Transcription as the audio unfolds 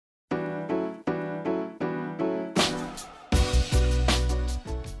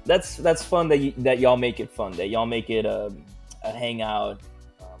that's fun that y'all make it fun. That y'all make it a hangout,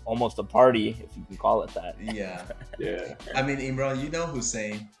 almost a party, if you can call it that. Yeah. Yeah. I mean, Imran, you know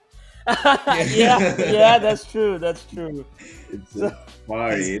Hussein. Yeah, that's true. That's true. It's So, a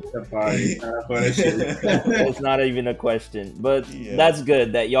party. It's a party. It's not a photo shoot. it's not even a question, but Yeah. that's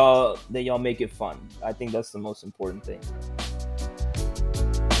good that y'all make it fun. I think that's the most important thing.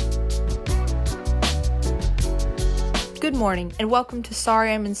 Good morning and welcome to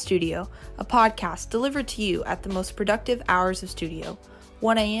Sorry I'm in Studio, a podcast delivered to you at the most productive hours of studio,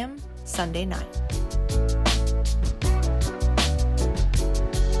 1 a.m. Sunday night.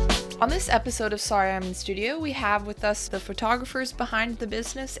 On this episode of Sorry I'm in Studio, we have with us the photographers behind the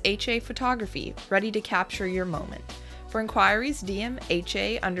business HA Photography, ready to capture your moment. For inquiries, DM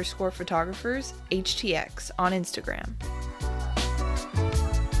HA_photographers HTX on Instagram.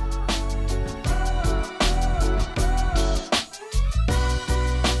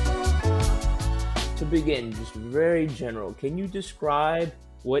 To begin, just very general, can you describe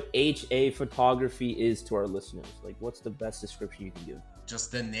what HA Photography is to our listeners? Like, what's the best description you can give?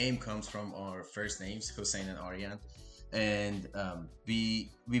 Just the name comes from our first names, Hussein and Aryan, and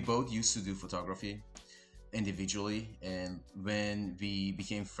we both used to do photography individually, and when we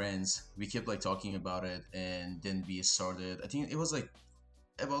became friends, we kept like talking about it, and then we started. I think it was like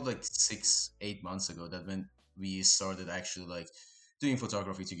about like 6-8 months ago that when we started actually like doing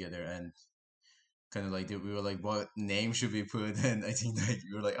photography together, and kind of like we were like, what name should we put? And I think like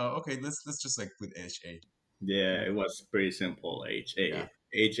we were like, oh, okay, let's just like put HA. Yeah, it was pretty simple. Yeah.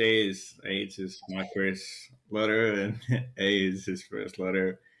 H is my first letter, and A is his first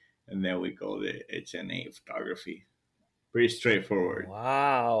letter, and then we called it HNA Photography. Pretty straightforward.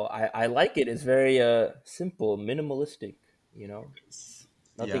 Wow, I like it. It's very simple, minimalistic.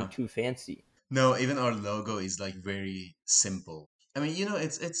 Nothing Yeah. too fancy. No, even our logo is like very simple. I mean,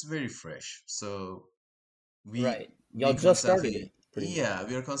 it's very fresh. So Right. we Y'all just started constantly, it, pretty much. yeah,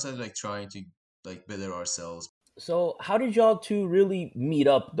 we are constantly like trying to like better ourselves. So, how did y'all two really meet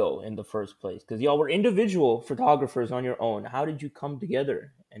up though in the first place? Because y'all were individual photographers on your own. How did you come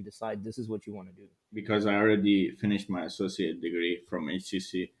together and decide this is what you want to do? Because I already finished my associate degree from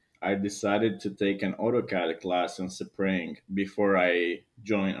HCC. I decided to take an AutoCAD class in spring before I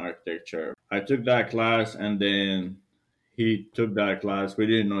joined architecture. I took that class, and then he took that class. We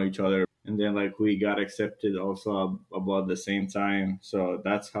didn't know each other, and then like we got accepted also about the same time. So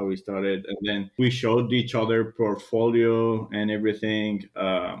that's how we started, and then we showed each other portfolio and everything.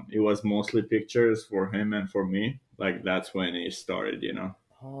 It was mostly pictures for him and for me. Like that's when it started.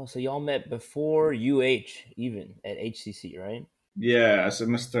 Oh, so y'all met before UH, even at HCC, right? Yeah, a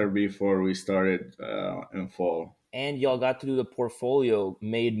semester before we started in fall. And y'all got to do the portfolio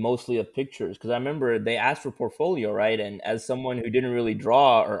made mostly of pictures. Because I remember they asked for portfolio, right? And as someone who didn't really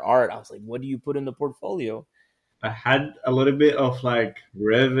draw or art, I was like, what do you put in the portfolio? I had a little bit of like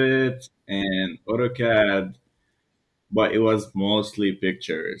Revit and AutoCAD, but it was mostly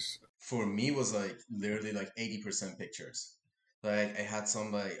pictures. For me, it was like literally like 80% pictures. Like I had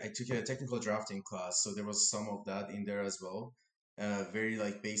some like I took a technical drafting class, so there was some of that in there as well. Very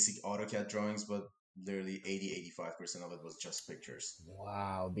like basic AutoCAD drawings, but literally 80-85% of it was just pictures.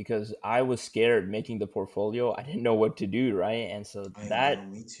 Wow, because I was scared making the portfolio. I didn't know what to do, right? And so I know, that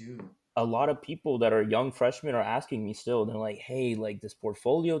me too. a lot of people that are young freshmen are asking me still. They're like, "Hey, like this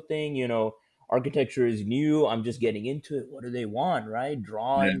portfolio thing, architecture is new. I'm just getting into it. What do they want, right? Yeah,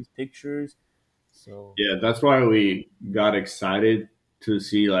 Drawings, pictures." So, yeah, that's why we got excited to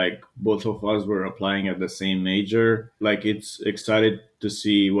see like both of us were applying at the same major. Like it's excited to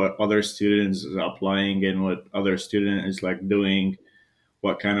see what other students is applying and what other student is like doing,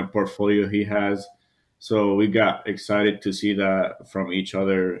 what kind of portfolio he has. So we got excited to see that from each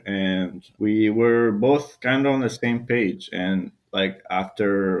other, and we were both kind of on the same page. And like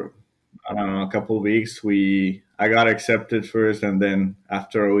after I don't know a couple of weeks, I got accepted first, and then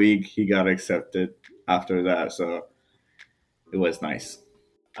after a week he got accepted after that. So it was nice.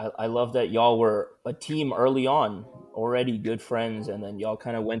 I love that y'all were a team early on, already good friends, and then y'all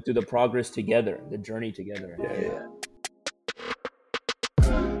kind of went through the progress together, the journey together. Yeah.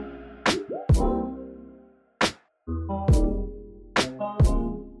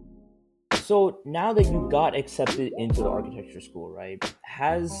 So now that you got accepted into the architecture school, right?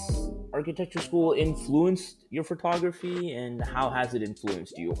 Has architecture school influenced your photography, and how has it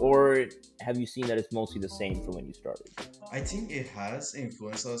influenced you? Or have you seen that it's mostly the same from when you started? I think it has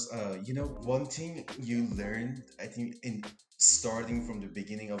influenced us. One thing you learn, I think, in starting from the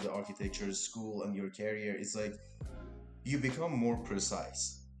beginning of the architecture school and your career is like you become more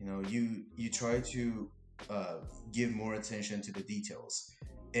precise. You try to give more attention to the details.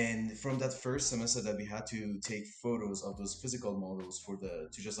 And from that first semester that we had to take photos of those physical models for the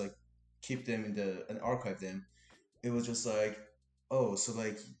to just like keep them in the and archive them, it was just like, oh, so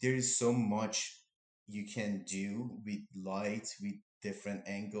like there is so much you can do with light, with different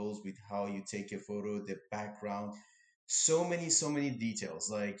angles, with how you take a photo, the background, so many details,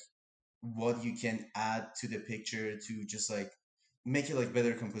 like what you can add to the picture to just like make it like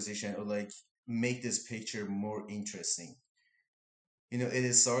better composition or like make this picture more interesting. It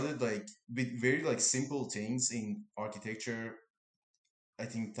has started like with very like simple things in architecture. I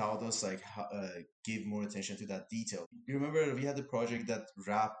think taught us like give more attention to that detail. You remember we had the project, that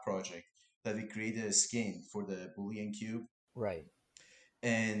wrap project, that we created a skin for the Boolean cube. Right.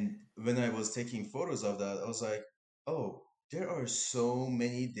 And when I was taking photos of that, I was like, oh, there are so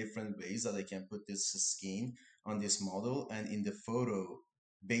many different ways that I can put this skin on this model. And in the photo,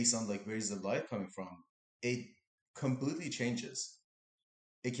 based on like where is the light coming from, it completely changes.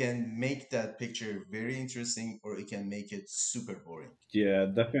 It can make that picture very interesting or it can make it super boring. Yeah,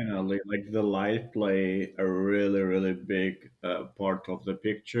 definitely. Like the light play a really, really big part of the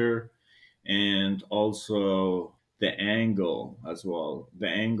picture, and also the angle as well. The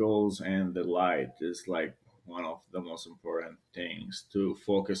angles and the light is like one of the most important things to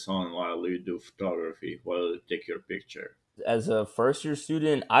focus on while you do photography, while you take your picture. As a first year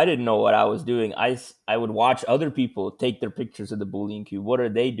student, I didn't know what I was doing. I would watch other people take their pictures of the Boolean cube. What are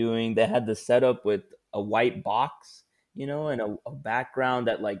they doing? They had the setup with a white box, and a background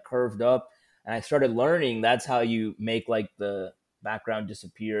that like curved up. And I started learning that's how you make like the background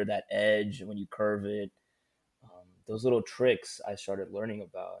disappear, that edge when you curve it. Those little tricks I started learning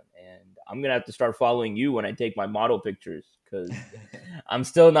about, and I'm gonna have to start following you when I take my model pictures because I'm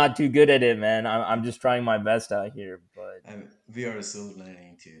still not too good at it, man. I'm just trying my best out here, but And we are still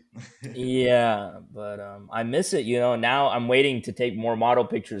learning too. yeah, but I miss it. Now I'm waiting to take more model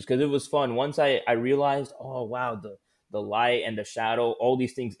pictures because it was fun. Once I realized, oh wow, the light and the shadow, all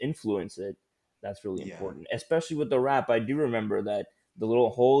these things influence it. That's really Yeah, important, especially with the wrap. I do remember that the little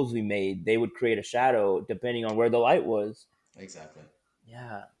holes we made, they would create a shadow depending on where the light was. exactly.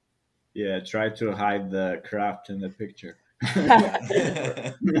 Yeah. Yeah, try to hide the craft in the picture. Yeah.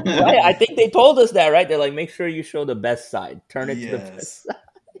 Right. I think they told us that, right? They're like, make sure you show the best side. Turn it to the best Yes,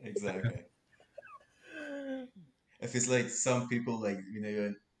 exactly. If it's like some people like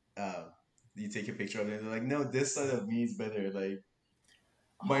uh, you take a picture of it, they're like, no, this side of me is better. Like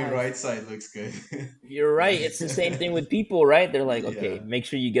my side. right side looks good. You're right. It's the same thing with people, right? They're like, okay, Yeah. make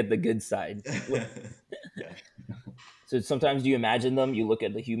sure you get the good side. Yeah. So sometimes you imagine them, you look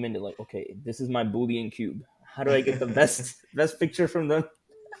at the human, they're like, okay, this is my Boolean cube. How do I get the best picture from them?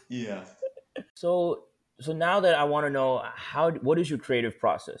 Yeah. So so now that I want to know what is your creative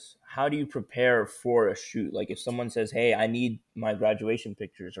process? How do you prepare for a shoot? Like if someone says, "Hey, I need my graduation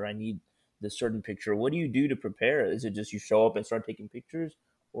pictures," or "I need this certain picture," what do you do to prepare? Is it just you show up and start taking pictures,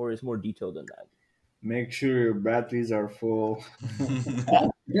 or is more detailed than that? Make sure your batteries are full.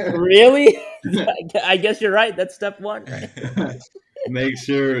 Really? I guess you're right. That's step one, right? Make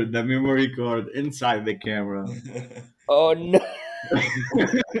sure the memory card inside the camera. Oh no,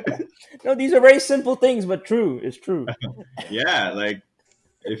 no. These are very simple things, but true. It's true. Yeah. Yeah, like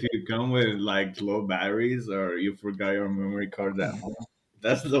if you come with like low batteries or you forgot your memory card at home,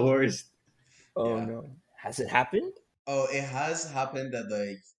 that's the worst. Oh Yeah. no, has it happened? Oh, it has happened that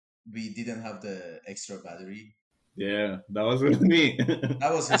like we didn't have the extra battery. Yeah, that was with me.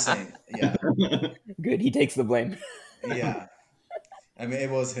 That was Hussein. Yeah. Good. He takes the blame. Yeah. I mean, it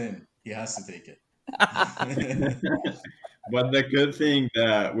was him. He has to take it. But the good thing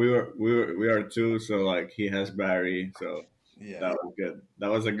that we are two, so like he has battery, so Yeah. that was good.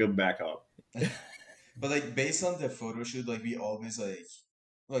 That was a good backup. But like based on the photo shoot, like we always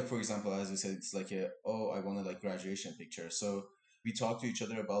like for example, as you said, it's like I want a like graduation picture. So we talk to each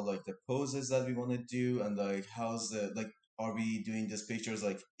other about like the poses that we want to do and like how's the like are we doing these pictures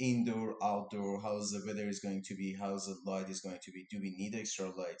like indoor, outdoor, how's the weather is going to be, how's the light is going to be, do we need extra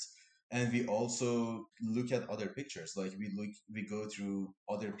lights? And we also look at other pictures. Like we go through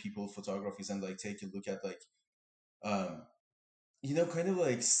other people photographies and like take a look at like um kind of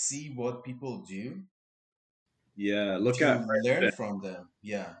like see what people do Yeah, look at to learn Preston. from them.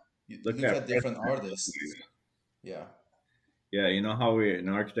 Yeah. You Look look at at different artists. Preston. Yeah. Yeah, you know how we in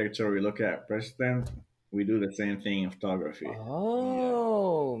architecture we look at precedent. We do the same thing in photography. Yeah.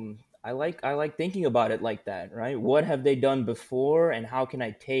 Oh, I like thinking about it like that, right? What have they done before, and how can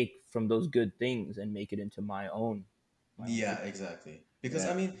I take from those good things and make it into my own Yeah, picture? exactly. Because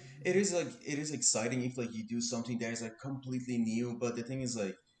Yeah, I mean, it is exciting if like you do something that is like completely new, but the thing is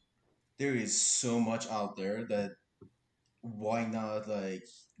like there is so much out there that why not like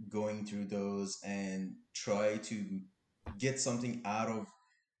going through those and try to get something out of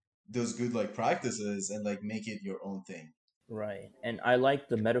those good like practices and like make it your own thing. Right. And I like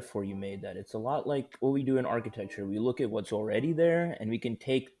the metaphor you made that it's a lot like what we do in architecture. We look at what's already there and we can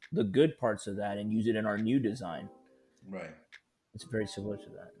take the good parts of that and use it in our new design. Right. It's very similar to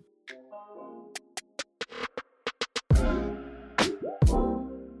that.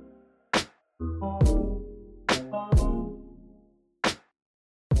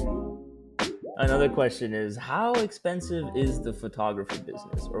 Another question is how expensive is the photography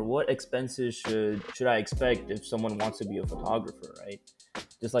business, or what expenses should I expect if someone wants to be a photographer, right?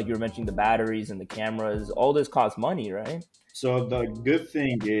 Just like you were mentioning the batteries and the cameras, all this costs money, right? So the good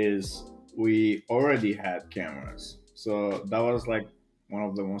thing is we already had cameras. So that was like one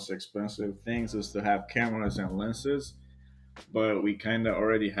of the most expensive things is to have cameras and lenses, but we kind of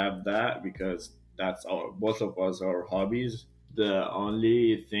already have that because that's our both of us our hobbies. The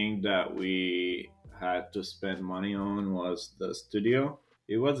only thing that we had to spend money on was the studio.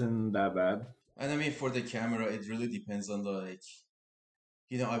 It wasn't that bad. And I mean, for the camera, it really depends on like,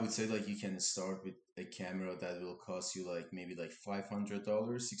 I would say like you can start with a camera that will cost you like maybe like $500,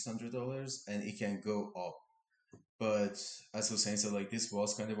 $600, and it can go up. But as I was saying, so like this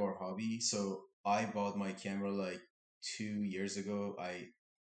was kind of our hobby. So I bought my camera like 2 years ago. I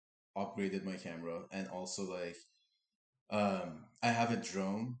upgraded my camera, and also like I have a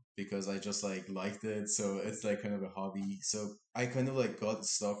drone because I just like liked it. So it's like kind of a hobby. So I kind of like got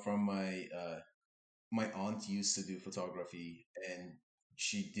stuff from my aunt used to do photography, and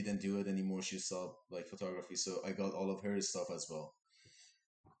she didn't do it anymore. She stopped like photography, so I got all of her stuff as well.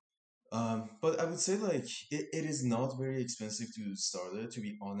 But I would say like it is not very expensive to start it. To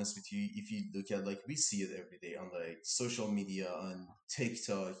be honest with you, if you look at like we see it every day on like social media, on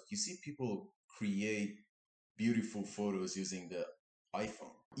TikTok, you see people create beautiful photos using the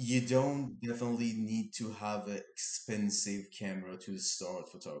iPhone. You don't definitely need to have an expensive camera to start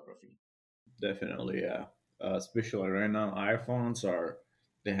photography. Definitely, yeah. Especially right now, iPhones are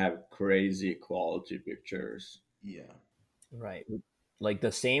they have crazy quality pictures. Yeah. Right. Like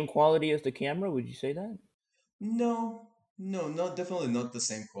the same quality as the camera, would you say that? No, no, not definitely not the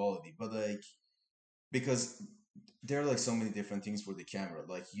same quality, but like because there are like so many different things for the camera.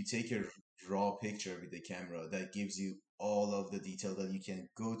 Like you take a raw picture with the camera that gives you all of the detail that you can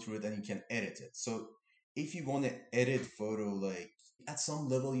go through it and you can edit it. So if you want to edit photo, like at some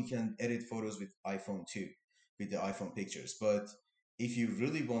level you can edit photos with iPhone too, with the iPhone pictures. But if you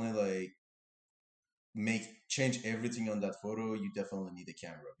really want to like make change everything on that photo, you definitely need a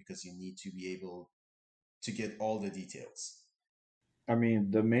camera because you need to be able to get all the details. I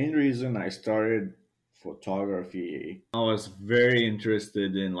mean, the main reason I started photography, I was very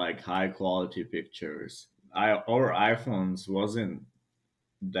interested in like high quality pictures. Our iPhones wasn't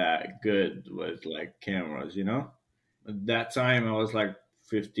that good with like cameras, you know? At that time I was like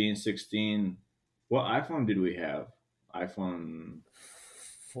 15, 16. What iPhone did we have? iPhone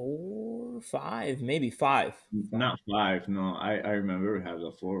Four, five, maybe five. Five. not 5. No, I remember we have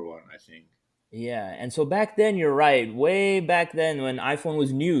the 4 one, I think. Yeah, and so back then, you're right. Way back then, when iPhone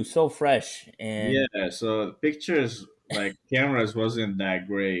was new, so fresh, and Yeah, so pictures like cameras wasn't that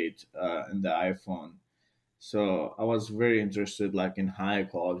great in the iPhone. So I was very interested like in high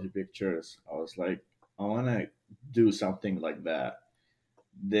quality pictures. I was like, I want to do something like that.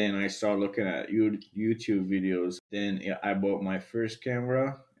 Then I started looking at YouTube videos. Then yeah, I bought my first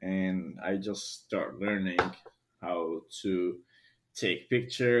camera and I just start learning how to take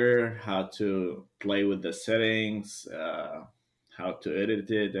picture, how to play with the settings, how to edit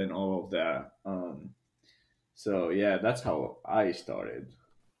it, and all of that. So yeah, that's how I started.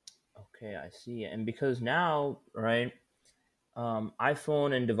 okay, I see. And because now, right,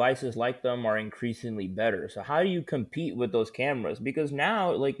 iPhone and devices like them are increasingly better. So how do you compete with those cameras? Because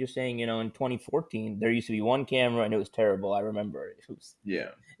now, like you're saying, in 2014, there used to be one camera and it was terrible. I remember Yeah,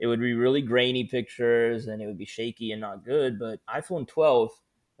 it would be really grainy pictures and it would be shaky and not good. But iPhone 12,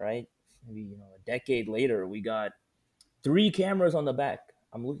 right, maybe a decade later, we got three cameras on the back.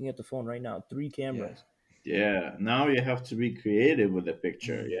 I'm looking at the phone right now. Three Yeah. cameras. yeah. Now you have to be creative with the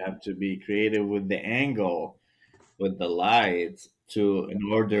picture. You have to be creative with the angle, with the light, to in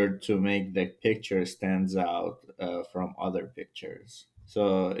order to make the picture stands out from other pictures.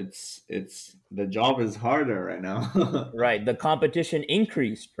 So it's the job is harder right now. Right. The competition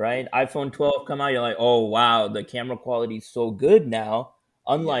increased, right? iPhone 12 come out, you're like, oh wow, the camera quality is so good now,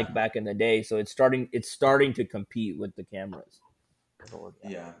 unlike Yeah. back in the day. So it's starting to compete with the cameras. So, yeah.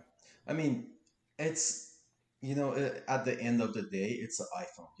 Yeah. I mean, it's, at the end of the day, it's an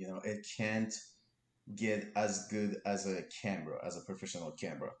iPhone. It can't get as good as a camera, as a professional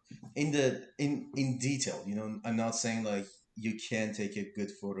camera. In detail, you know, I'm not saying like you can take a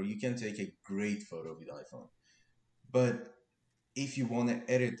good photo, you can take a great photo with iPhone. But if you want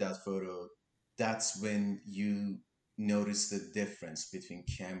to edit that photo, that's when you notice the difference between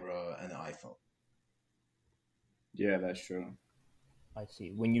camera and iPhone. Yeah, that's true. I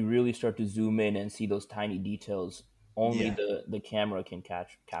see. When you really start to zoom in and see those tiny details, only Yeah, the camera can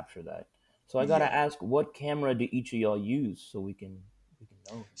capture that. So I gotta yeah. ask, what camera do each of y'all use so we can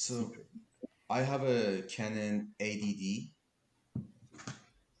know the So secret? I have a Canon 80D,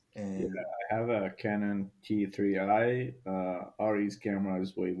 Yeah, and I have a Canon T3i. Ari's camera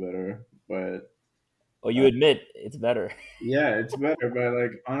is way better, but Oh, you uh, admit it's better. yeah, it's better. But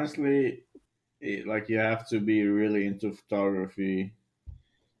like honestly, like you have to be really into photography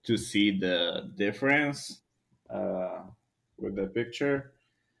to see the difference uh, with the picture.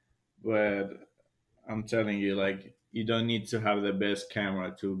 But I'm telling you, like you don't need to have the best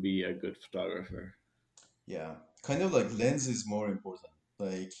camera to be a good photographer. yeah, kind of like lens is more important.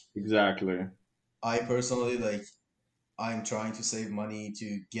 Like Exactly. I personally like I'm trying to save money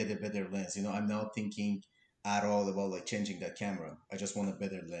to get a better lens. You know, I'm not thinking at all about like changing that camera. I just want a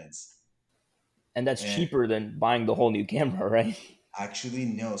better lens. And that's And cheaper than buying the whole new camera, right? actually,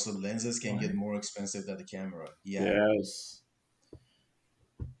 no. So lenses can What? get more expensive than the camera. Yeah, Yes.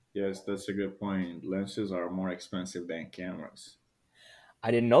 Yes, that's a good point. Lenses are more expensive than cameras.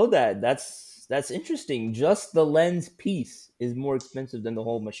 I didn't know that. That's interesting. Just the lens piece is more expensive than the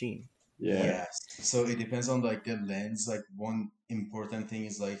whole machine. Yeah. yes. So it depends on like the lens. Like one important thing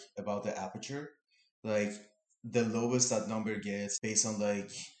is like about the aperture. Like the lowest that number gets based on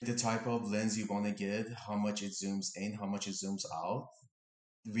like the type of lens you want to get, how much it zooms in, how much it zooms out.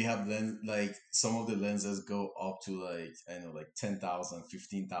 We have lens like some of the lenses go up to like I don't know like 10,000,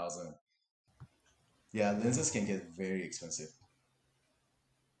 15,000. Yeah, lenses can get very expensive.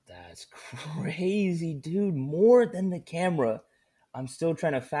 That's crazy, dude. More than the camera. I'm still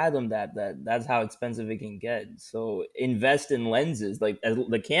trying to fathom that's how expensive it can get. So invest in lenses. Like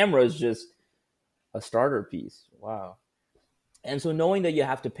the camera is just a starter piece. Wow. And so knowing that you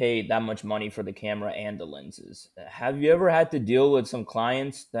have to pay that much money for the camera and the lenses, have you ever had to deal with some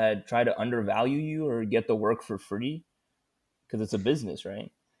clients that try to undervalue you or get the work for free? Because it's a business,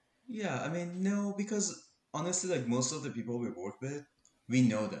 right? Yeah, I mean no, because honestly, like most of the people we work with, we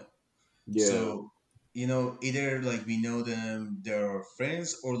know them. Yeah. So you know, either like we know them, they're our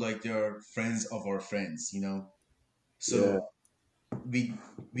friends, or like they're friends of our friends. You know, Yeah. so we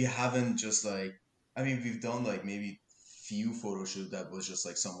we haven't just like I mean we've done like maybe few photo shoot that was just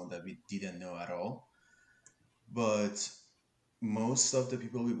like someone that we didn't know at all, but most of the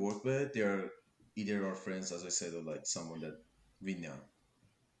people we work with, they're either our friends, as I said, or like someone that we know.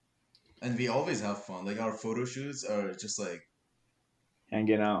 And we always have fun. Like our photo shoots are just like,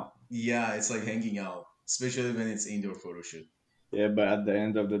 Hanging out. yeah, it's like hanging out, especially when it's indoor photo shoot. Yeah, but at the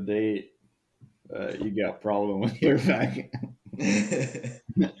end of the day, you got a problem with your back.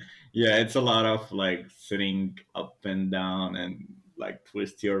 Yeah, it's a lot of like sitting up and down and like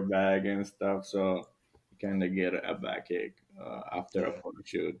twist your bag and stuff. So you kind of get a backache after a Yeah. photo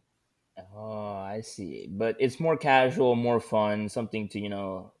shoot. Oh, I see. But it's more casual, more fun, something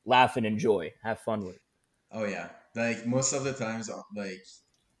to, laugh and enjoy, have fun with. Oh yeah. Like most of the times, like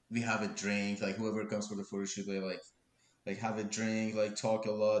we have a drink. Like whoever comes for the photo shoot, they like have a drink, like talk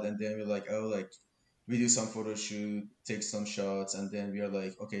a lot, and then we're like, oh, like we do some photo shoot, take some shots, and then we are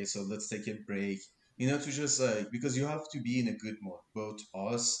like, okay, so let's take a break. You know, to just like because you have to be in a good mood, both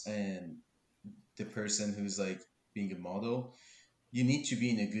us and the person who's like being a model. You need to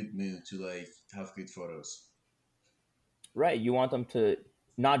be in a good mood to like have good photos. Right. You want them to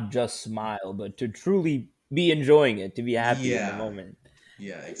not just smile, but to truly be enjoying it, to be happy in the Yeah, moment.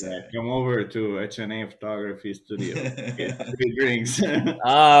 yeah, Yeah, exactly. come over to HNA Photography Studio. Get free drinks.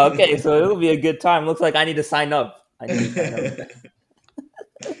 Okay, so it'll be a good time. Looks like I need to sign up. I need to sign up.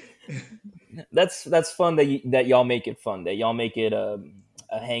 That's fun that y'all make it fun. That y'all make it a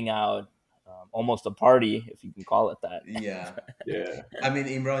hangout, almost a party, if you can call it that. Yeah, Yeah, I mean,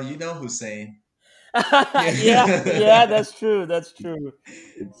 Imran, you know Hussein. Yeah, yeah, Yeah. that's true. That's true.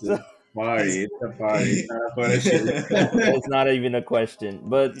 it's a So party. He's It's a party. It's not a photo shoot. it's not even a question.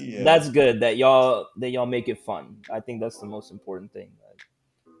 But yeah. that's good that y'all make it fun. I think that's the most important thing.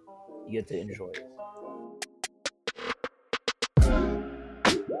 You get to enjoy it.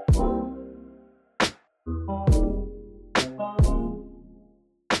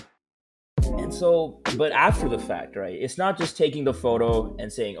 And so, but after the fact, right? It's not just taking the photo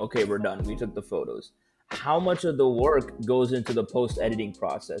and saying, "Okay, we're done. We took the photos." how much of the work goes into the post editing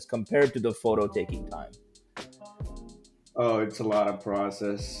process compared to the photo taking time? Oh, it's a lot of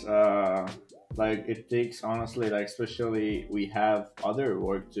process. Like it takes honestly, like especially we have other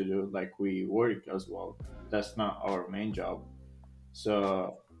work to do, like we work as well. That's not our main job.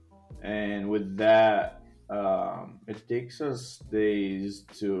 So, and with that, it takes us days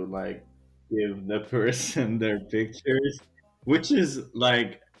to like give the person their pictures, which is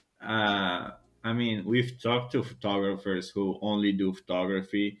like, uh, I mean, we've talked to photographers who only do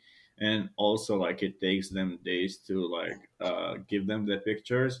photography, and also like it takes them days to like give them the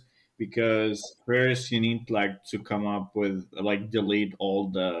pictures, because first you need like to come up with like delete all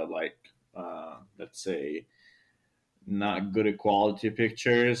the like let's say not good quality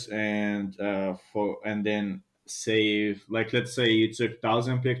pictures, and and then save, like let's say you took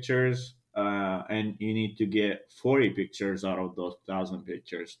 1,000 pictures, and you need to get 40 pictures out of those 1,000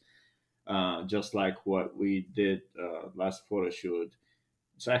 pictures, just like what we did last photo shoot.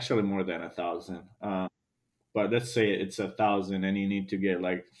 It's actually more than 1,000, but let's say it's 1,000 and you need to get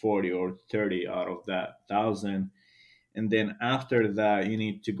like 40 or 30 out of that 1,000, and then after that you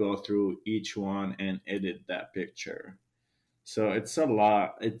need to go through each one and edit that picture. So it's a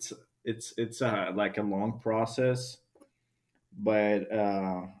lot. It's a like a long process, but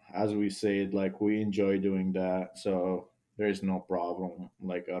as we said, like we enjoy doing that, so there's no problem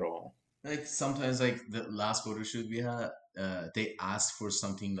like at all. Like sometimes, like the last photo shoot we had, they asked for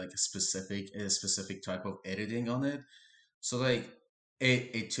something like a specific type of editing on it. So like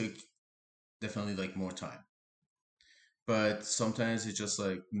it took definitely like more time. But sometimes it's just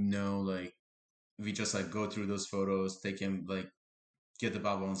like no, like we just like go through those photos, take them like get the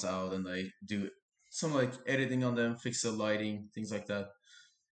bad ones out, and like do some like editing on them, fix the lighting, things like that.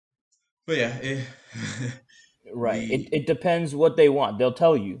 But yeah, Right. It we it depends what they want. They'll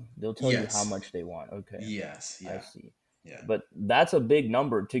tell you. They'll tell you how yes, much they want. Okay. yes, I yeah, see. yeah. But that's a big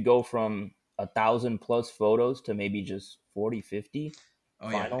number to go from 1,000 plus photos to maybe just 40, 50 Oh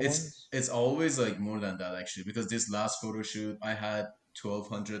yeah, final ones. it's always like more than that actually, because this last photo shoot I had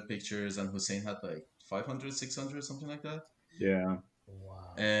 1,200 pictures and Hussein had like 500, 600, something like that, Yeah,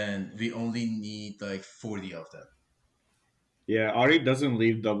 Wow. and we only need like 40 of yeah. Ari doesn't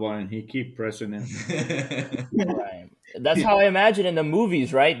leave the button. He keep pressing it. them. Right. That's how I imagine in the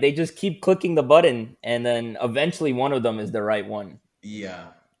movies, right? They just keep clicking the button and then eventually one of them is the right one.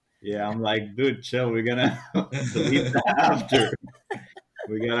 Yeah. Yeah, I'm like, dude, chill. We're gonna delete that after.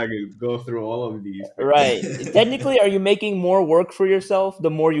 We gotta go through all of these pictures. Right. Technically, are you making more work for yourself the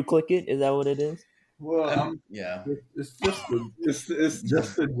more you click it? Is that what it is? Well, Yeah. it's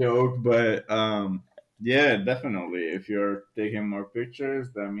just a joke, but yeah, definitely. If you're taking more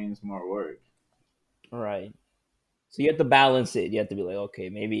pictures, that means more work. Right. So you have to balance it. You have to be like, okay,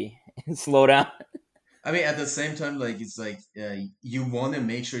 maybe slow down. I mean, at the same time, like it's like you want to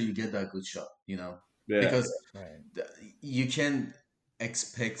make sure you get that good shot, Yeah, because Right. th- you can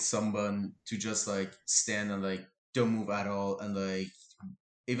expect someone to just like stand and like don't move at all, and like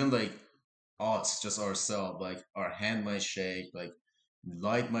even like us, just ourselves, like our hand might shake, like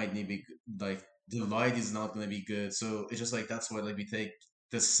light might need be like the light is not gonna be good. So it's just like that's why like we take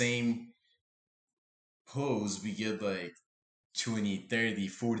the same pose, we get like 20, 30,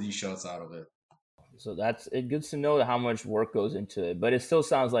 40 shots out of it. So that's it. Good to know how much work goes into it, but it still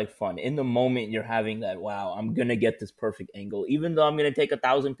sounds like fun. In the moment, you're having that. Wow, I'm gonna get this perfect angle, even though I'm gonna take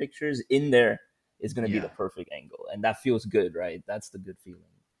 1,000 pictures. In there is gonna be the Yeah, perfect angle, and that feels good, right? That's the good feeling.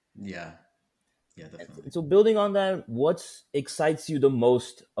 yeah, yeah, definitely. And so, building on that, what excites you the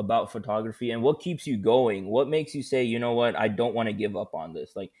most about photography, and what keeps you going? What makes you say, you know what, I don't want to give up on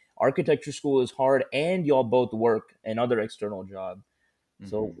this? Like architecture school is hard, and y'all both work another external job.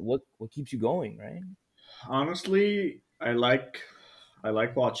 So, Hmm. what keeps you going, right? honestly, I like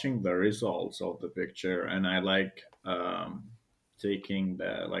watching the results of the picture, and I like taking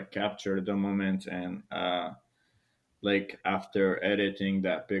the like capture the moment, and like after editing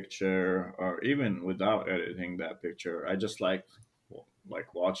that picture or even without editing that picture, I just like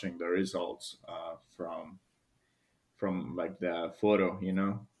watching the results from like the photo,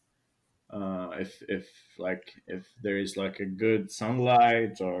 if like if there is like a good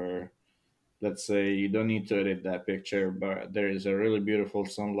sunlight, or let's say you don't need to edit that picture, but there is a really beautiful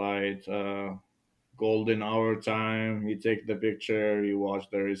sunlight, golden hour time, you take the picture, you watch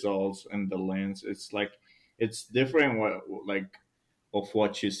the results and the lens, it's like it's different what like of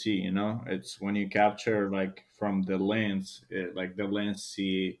what you see, it's when you capture like from the lens, like the lens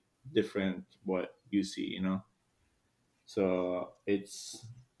see different what you see. So it's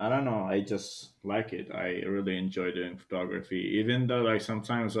I don't know. I just like it. I really enjoy doing photography, even though like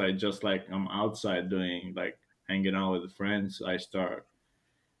sometimes I just like I'm outside doing like hanging out with friends. I start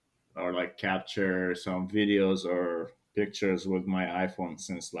or like capture some videos or pictures with my iPhone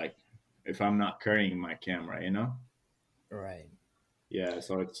since like if I'm not carrying my camera, you know? Right. Yeah,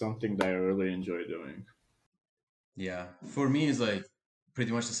 so it's something that I really enjoy doing. Yeah, for me it's like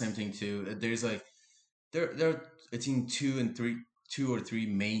pretty much the same thing too. There's like there are I think two or three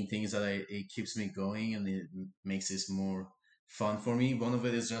main things that it keeps me going and it makes this more fun for me. One of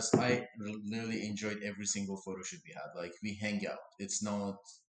it is just I literally enjoyed every single photo shoot we had. Like we hang out. It's not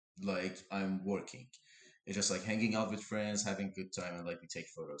like I'm working. It's just like hanging out with friends, having a good time, and like we take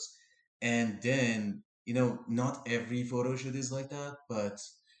photos. And then not every photo shoot is like that, but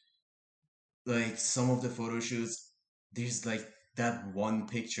like some of the photo shoots, there's like that one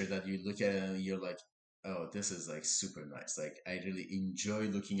picture that you look at and you're like, oh, this is like super nice. Like I really enjoy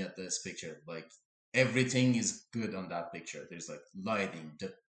looking at this picture. Like everything is good on that picture. There's like lighting,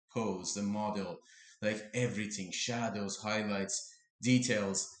 the pose, the model, like everything, shadows, highlights,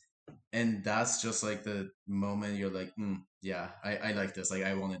 details. And that's just like the moment you're like, yeah, I like this. Like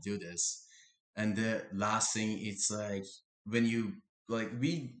I want to do this. And the last thing, it's like when you like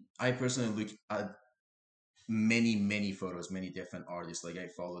we I personally look at many photos, many different artists. Like I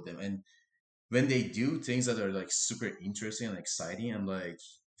follow them, and when they do things that are like super interesting and exciting, I'm like,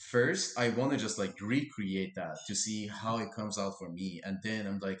 first I want to just like recreate that to see how it comes out for me, and then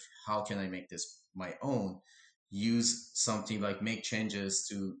I'm like, how can I make this my own? Use something like make changes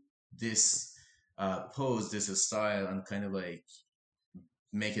to this pose, this style, and kind of like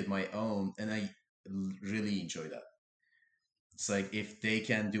make it my own, and I really enjoy that. It's like if they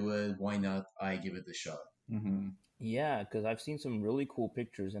can do it, why not? I give it a shot. Hmm. Yeah, because I've seen some really cool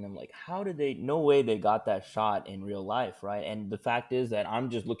pictures, and I'm like, how did they? No way they got that shot in real life, right? And the fact is that I'm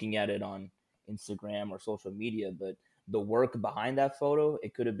just looking at it on Instagram or social media, but the work behind that photo,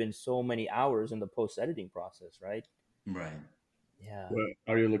 it could have been so many hours in the post editing process, right? Right. Yeah. Well,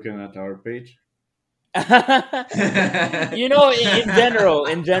 are you looking at our page? In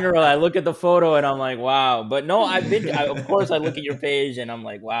general, I look at the photo and I'm like, wow. But no, of course, I look at your page and I'm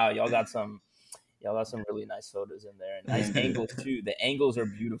like, wow, y'all got some really nice photos in there and nice angles too. The angles are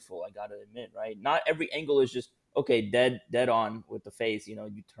beautiful. I gotta admit, right? Not every angle is just okay, dead on with the face. You know,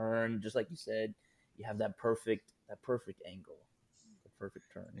 you turn just like you said. You have that perfect angle, the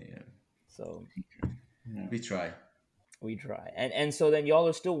perfect turn. Yeah, So Yeah. we try. we try, and so then y'all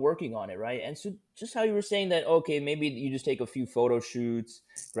are still working on it, right? And so just how you were saying that, okay, maybe you just take a few photo shoots,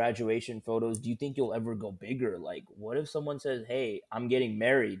 graduation photos. Do you think you'll ever go bigger? Like, what if someone says, "Hey, I'm getting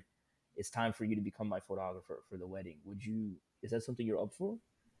married. It's time for you to become my photographer for the wedding." Would you? Is that something you're up for?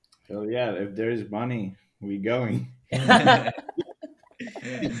 So yeah, if there's money, we going. The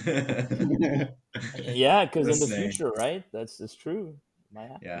Yeah, because in the same. future, right? That's true. Might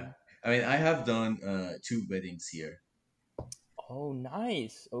Yeah. happen. I mean, I have done two weddings here. Oh,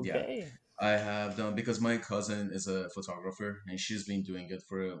 nice. Yeah. Okay. I have done because my cousin is a photographer and she's been doing it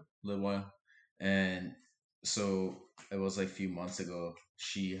for a little while. And so it was like a few months ago.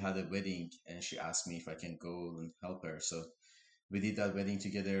 She had a wedding and she asked me if I can go and help her. So we did that wedding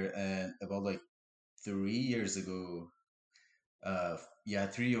together. And about like 3 years ago, yeah,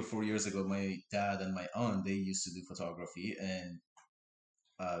 3 or 4 years ago, my dad and my aunt they used to do photography, and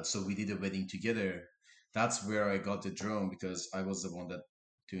so we did a wedding together. That's where I got the drone because I was the one that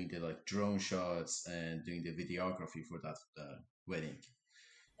doing the like drone shots and doing the videography for that wedding.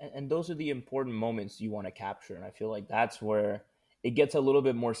 And those are the important moments you want to capture, and I feel like that's where it gets a little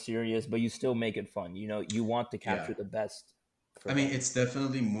bit more serious, but you still make it fun. You know, you want to Yeah, capture the best for I mean them. it's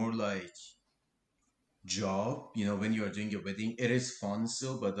definitely more like job. When you are doing your wedding, it is fun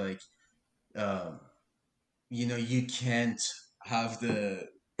still, but like um, you can't have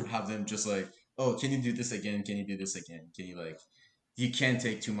have them just like, oh, can you do this again? Can you do this again? Can you like you can't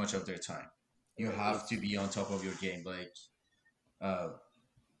take too much of their time. You Right, have to it's be on top of your game. Like uh,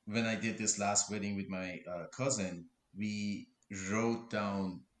 when I did this last wedding with my cousin, we wrote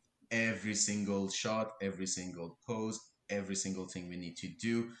down every single shot, every single pose, every single thing we need to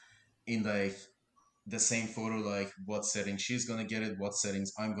do in like the same photo, like what setting she's gonna get it, what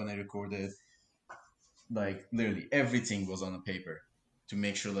settings I'm gonna record it. Like literally everything was on a paper to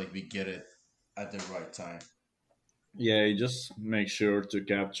make sure like we get it at the right time. Yeah, you just make sure to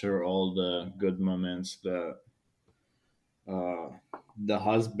capture all the good moments, uh, the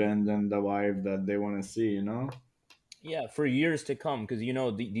husband and the wife that they want to see. You know. yeah, for years to come, because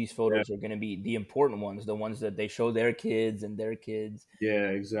these Yeah. photos are going to be the important ones, the ones that they show their kids and their kids.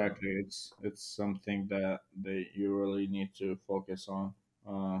 Yeah, So exactly. It's something that you really need to focus on.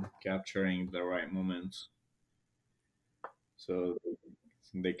 capturing the right moments so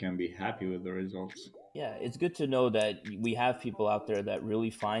they can be happy with the results. Yeah, it's good to know that we have people out there that really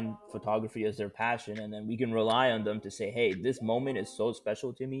find photography as their passion, and then we can rely on them to say, hey, this moment is so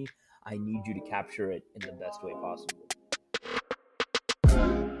special to me. I need you to capture it in the best way possible.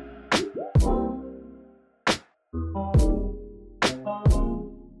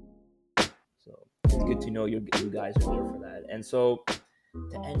 So it's good to know you guys are there for that. And so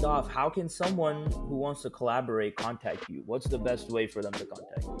to end off, how can someone who wants to collaborate contact you? What's the best way for them to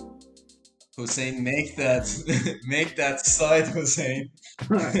contact you? Hussein, make that make that site, Hussein.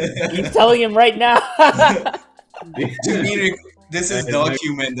 He's telling him right now. This is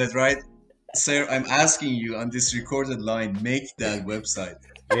documented, right? Sir, I'm asking you on this recorded line, make that website.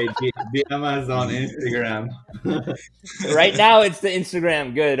 Hey, DM us on Instagram. Right now, it's the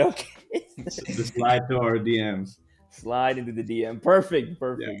Instagram. Good. Okay. Just slide to our DMs. Slide into the DM. Perfect.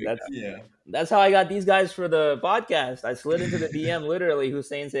 That's how I got these guys for the podcast. I slid into the DM literally.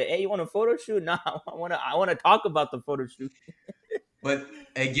 Hussein said, "Hey, you want a photo shoot?" No, I want to talk about the photo shoot. But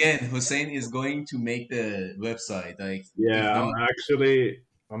again, Hussein is going to make the website. Like, yeah,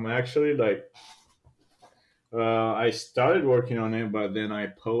 I'm actually like, I started working on it, but then I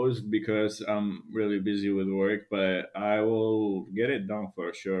paused because I'm really busy with work. But I will get it done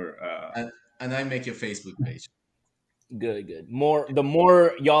for sure. And I make a Facebook page. Good. The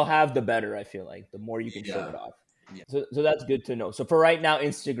more y'all have, the better. I feel like the more you can show it off. Yeah. So that's good to know. So for right now,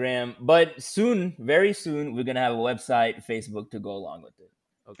 Instagram, but soon, very soon, we're gonna have a website, Facebook to go along with it.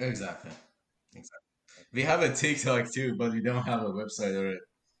 Okay. Exactly. We have a TikTok too, but we don't have a website or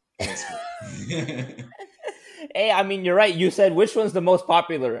a Facebook. Hey, I mean, you're right. You said which one's the most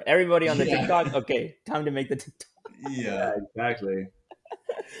popular? Everybody on the TikTok. Okay, time to make the TikTok. Yeah, exactly.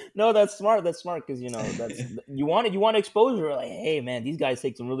 No, that's smart. That's smart because that's you want exposure. Like, hey, man, these guys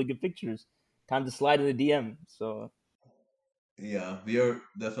take some really good pictures. Time to slide in the DM. So, yeah, we are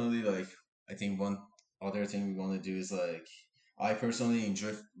definitely like. I think one other thing we want to do is like. I personally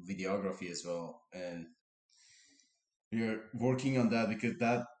enjoy videography as well, and we're working on that because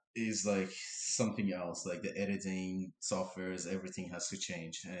that is like something else. Like the editing softwares, everything has to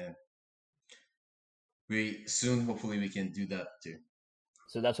change, and we soon, hopefully, we can do that too.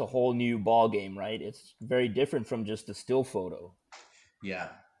 So that's a whole new ball game, right? It's very different from just a still photo. Yeah,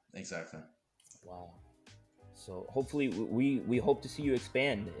 exactly. Wow. So hopefully we hope to see you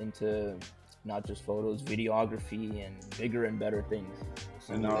expand into not just photos, videography, and bigger and better things.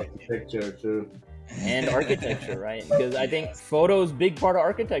 And architecture too. And architecture, right? Because I think photo is a big part of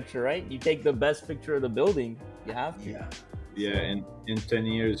architecture, right? You take the best picture of the building, you have to. Yeah, in 10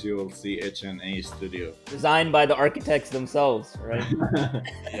 years you will see H&A Studio. Designed by the architects themselves, right?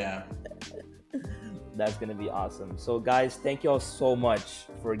 Yeah. That's going to be awesome. So guys, thank you all so much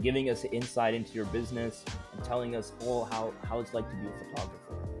for giving us insight into your business and telling us all how it's like to be a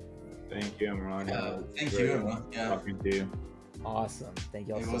photographer. Thank you, Imran. Thank you, Imran. Yeah. Talking to you. Awesome. Thank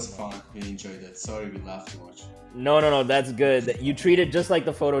you all so much. It was fun. We enjoyed it. Sorry we laughed too much. No. That's good. You treat it just like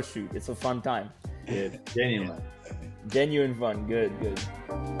the photo shoot. It's a fun time. Good. Genuine. Genuine fun. Good.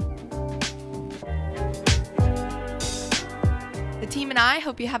 The team and I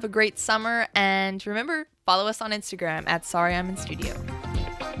hope you have a great summer, and remember, follow us on Instagram at Sorry I'm in Studio.